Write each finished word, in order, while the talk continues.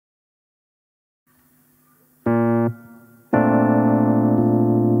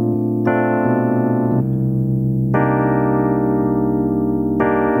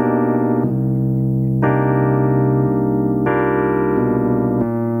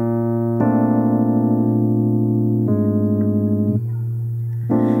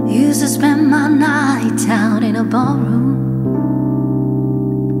night out in a ballroom.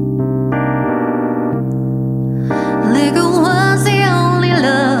 Liquor was the only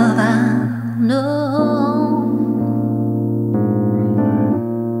love I know,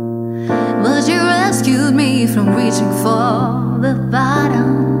 but you rescued me from reaching for the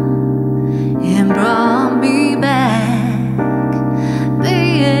bottom and brought me back,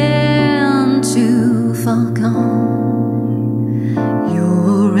 being too far gone.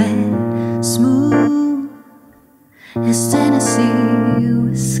 You're red, smooth as Tennessee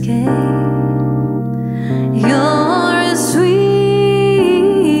whiskey. You're as sweet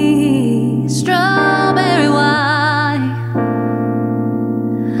strawberry wine.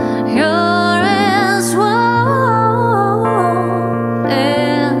 You're as warm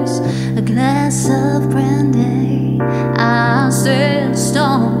as a glass of brandy. I stay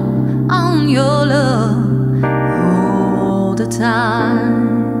stone on your love all the time.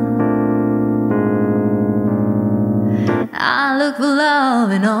 I look for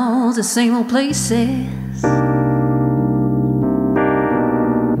love in all the same old places.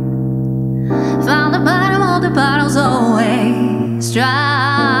 Found the bottom of the bottle's always dry,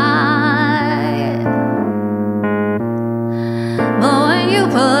 but when you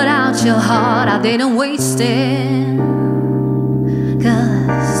put out your heart, I didn't waste it.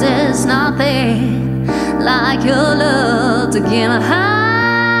 'Cause there's nothing like your love to get me high.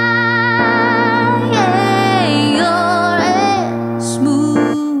 Yeah, you're as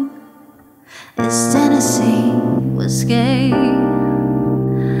smooth as Tennessee whiskey.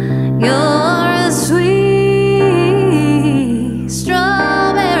 You're as sweet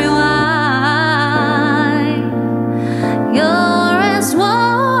strawberry wine. You're as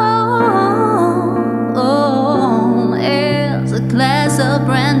warm as a glass of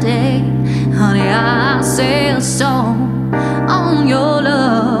brandy. Honey, I sail stone on your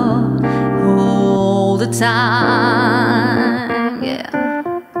love all the time. Yeah.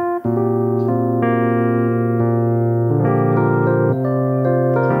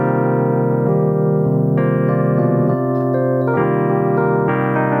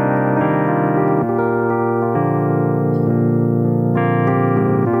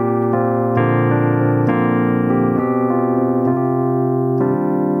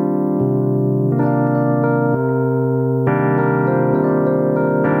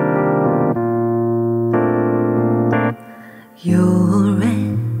 You're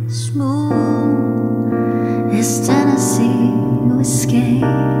as smooth as Tennessee whiskey.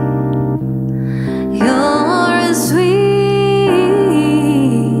 You're as sweet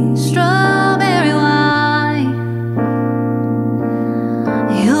strawberry wine.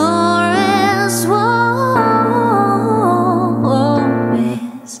 You're as warm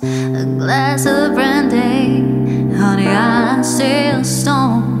as a glass of brandy. Honey, I sail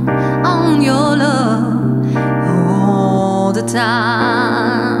stone on your love all the time.